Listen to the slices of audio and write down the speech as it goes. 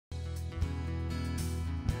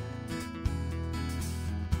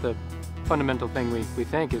the fundamental thing we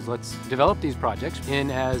think is, let's develop these projects in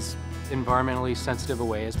as environmentally sensitive a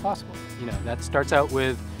way as possible. You know, that starts out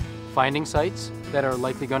with finding sites that are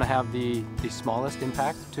likely going to have the smallest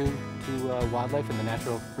impact to wildlife and the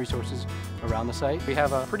natural resources around the site. We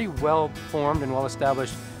have a pretty well-formed and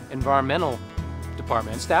well-established environmental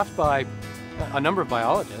department staffed by a number of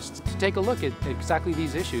biologists to take a look at exactly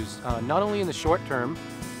these issues, not only in the short term,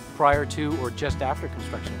 prior to or just after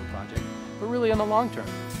construction of a project, but really in the long term.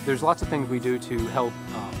 There's lots of things we do to help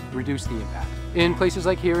reduce the impact. In places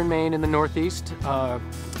like here in Maine, in the Northeast,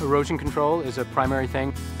 erosion control is a primary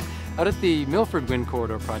thing. Out at the Milford Wind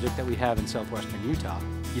Corridor project that we have in southwestern Utah,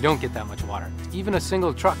 you don't get that much water. Even a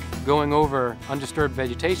single truck going over undisturbed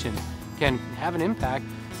vegetation can have an impact.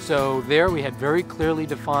 So there we had very clearly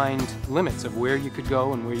defined limits of where you could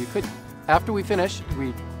go and where you couldn't. After we finish,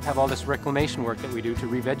 we have all this reclamation work that we do to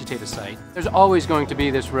revegetate a site. There's always going to be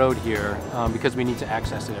this road here because we need to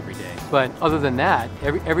access it every day. But other than that,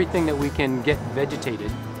 everything that we can get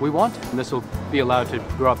vegetated, we want to. And this will be allowed to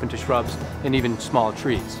grow up into shrubs and even small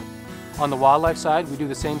trees. On the wildlife side, we do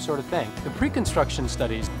the same sort of thing. The pre-construction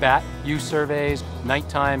studies, bat use surveys,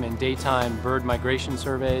 nighttime and daytime bird migration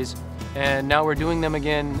surveys, and now we're doing them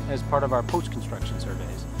again as part of our post-construction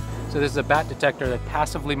surveys. So this is a bat detector that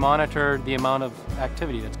passively monitors the amount of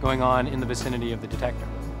activity that's going on in the vicinity of the detector.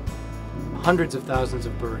 Hundreds of thousands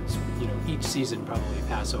of birds, you know, each season probably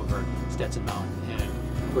pass over Stetson Mountain,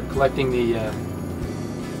 and we're collecting the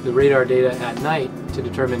radar data at night to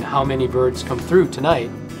determine how many birds come through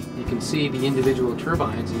tonight. You can see the individual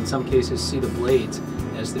turbines, and in some cases see the blades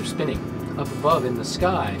as they're spinning. Up above in the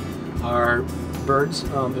sky are birds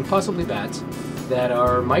and possibly bats that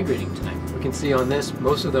are migrating tonight. We can see on this,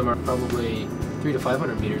 most of them are probably 300 to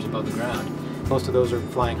 500 meters above the ground. Most of those are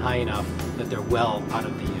flying high enough that they're well out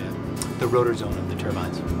of the rotor zone of the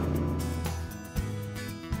turbines.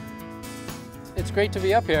 It's great to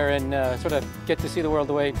be up here and sort of get to see the world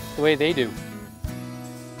the way they do.